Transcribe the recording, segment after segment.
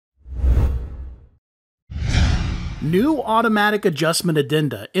New automatic adjustment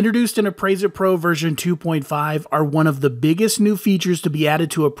addenda, introduced in Appraise-It Pro version 2.5, are one of the biggest new features to be added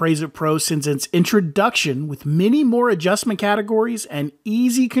to Appraise-It Pro since its introduction, with many more adjustment categories and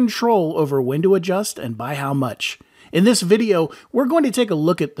easy control over when to adjust and by how much. In this video, we're going to take a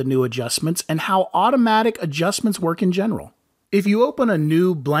look at the new adjustments and how automatic adjustments work in general. If you open a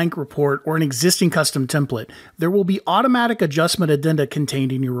new blank report or an existing custom template, there will be automatic adjustment addenda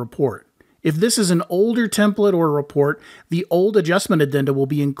contained in your report. If this is an older template or report, the old adjustment addenda will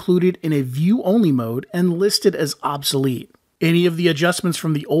be included in a view-only mode and listed as obsolete. Any of the adjustments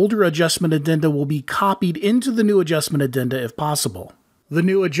from the older adjustment addenda will be copied into the new adjustment addenda if possible. The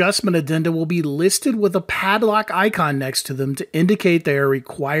new adjustment addenda will be listed with a padlock icon next to them to indicate they are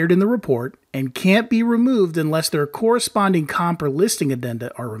required in the report and can't be removed unless their corresponding comp or listing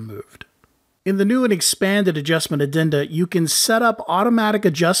addenda are removed. In the new and expanded adjustment addenda, you can set up automatic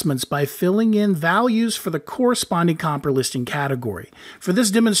adjustments by filling in values for the corresponding comp or listing category. For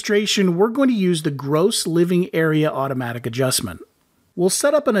this demonstration, we're going to use the gross living area automatic adjustment. We'll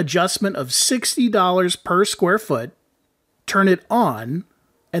set up an adjustment of $60 per square foot, turn it on,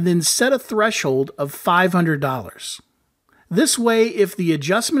 and then set a threshold of $500. This way, if the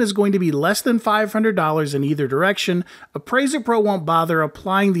adjustment is going to be less than $500 in either direction, Appraise-It Pro won't bother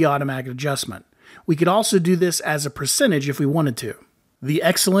applying the automatic adjustment. We could also do this as a percentage if we wanted to. The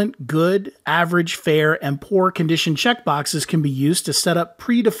excellent, good, average, fair, and poor condition checkboxes can be used to set up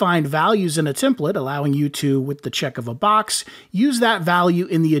predefined values in a template, allowing you to, with the check of a box, use that value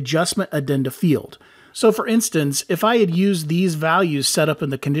in the adjustment addenda field. So for instance, if I had used these values set up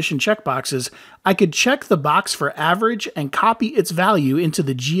in the condition checkboxes, I could check the box for average and copy its value into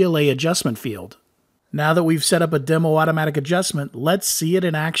the GLA adjustment field. Now that we've set up a demo automatic adjustment, let's see it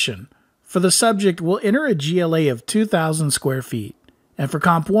in action. For the subject, we'll enter a GLA of 2,000 square feet. And for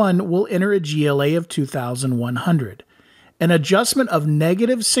Comp 1, we'll enter a GLA of 2,100. An adjustment of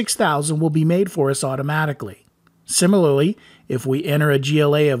negative 6,000 will be made for us automatically. Similarly, if we enter a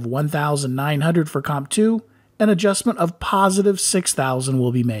GLA of 1,900 for Comp 2, an adjustment of positive 6,000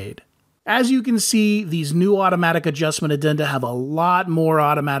 will be made. As you can see, these new automatic adjustment addenda have a lot more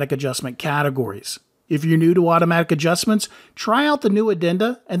automatic adjustment categories. If you're new to automatic adjustments, try out the new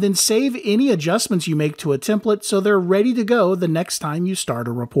addenda and then save any adjustments you make to a template so they're ready to go the next time you start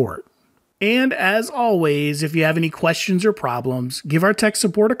a report. And as always, if you have any questions or problems, give our tech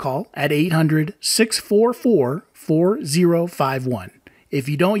support a call at 800-644-4051. If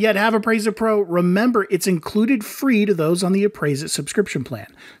you don't yet have Appraise-It Pro, remember it's included free to those on the Appraise-It subscription plan.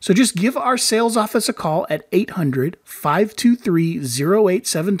 So just give our sales office a call at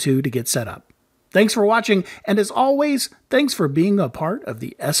 800-523-0872 to get set up. Thanks for watching, and as always, thanks for being a part of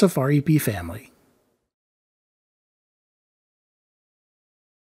the SFREP family.